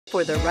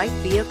For the right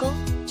vehicle,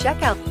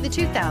 check out the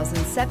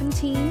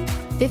 2017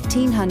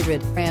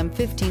 1500. Ram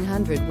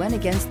 1500 went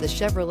against the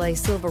Chevrolet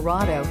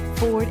Silverado,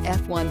 Ford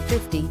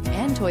F-150,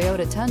 and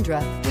Toyota Tundra,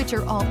 which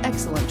are all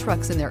excellent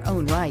trucks in their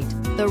own right.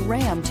 The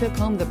Ram took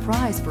home the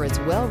prize for its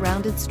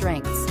well-rounded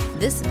strengths.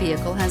 This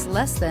vehicle has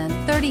less than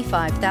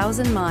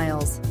 35,000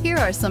 miles. Here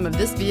are some of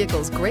this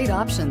vehicle's great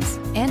options: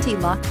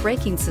 anti-lock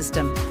braking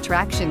system,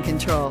 traction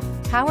control,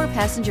 power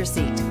passenger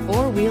seat,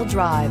 four-wheel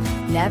drive,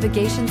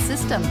 navigation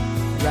system,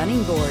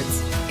 running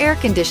boards, air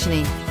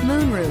conditioning,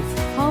 moonroof,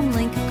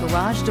 HomeLink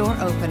garage door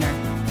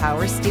opener,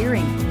 power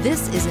steering.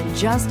 This isn't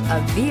just a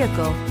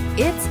vehicle,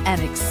 it's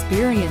an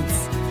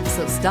experience.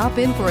 So stop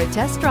in for a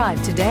test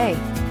drive today.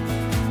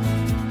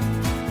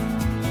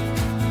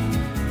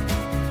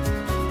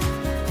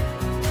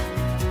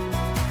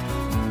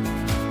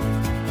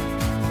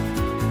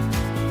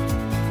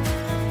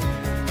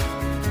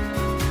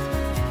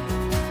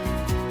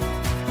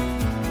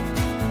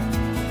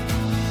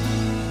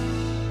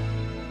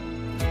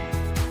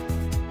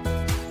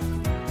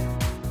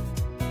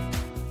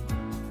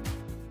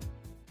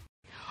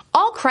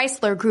 All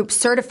Chrysler Group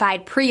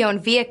certified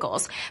pre-owned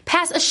vehicles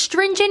pass a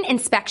stringent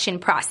inspection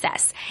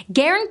process,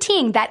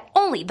 guaranteeing that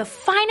only the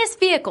finest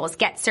vehicles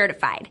get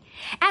certified.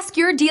 Ask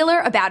your dealer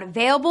about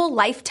available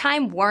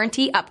lifetime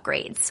warranty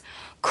upgrades.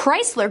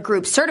 Chrysler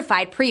Group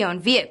certified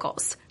pre-owned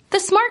vehicles, the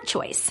smart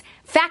choice,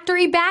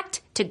 factory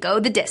backed to go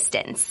the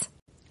distance.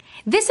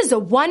 This is a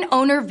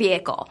one-owner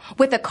vehicle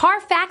with a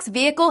CARFAX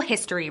Vehicle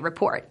History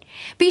Report.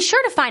 Be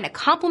sure to find a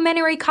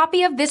complimentary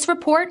copy of this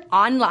report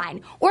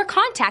online or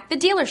contact the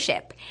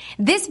dealership.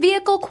 This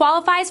vehicle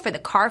qualifies for the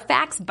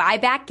CARFAX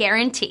Buyback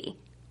Guarantee.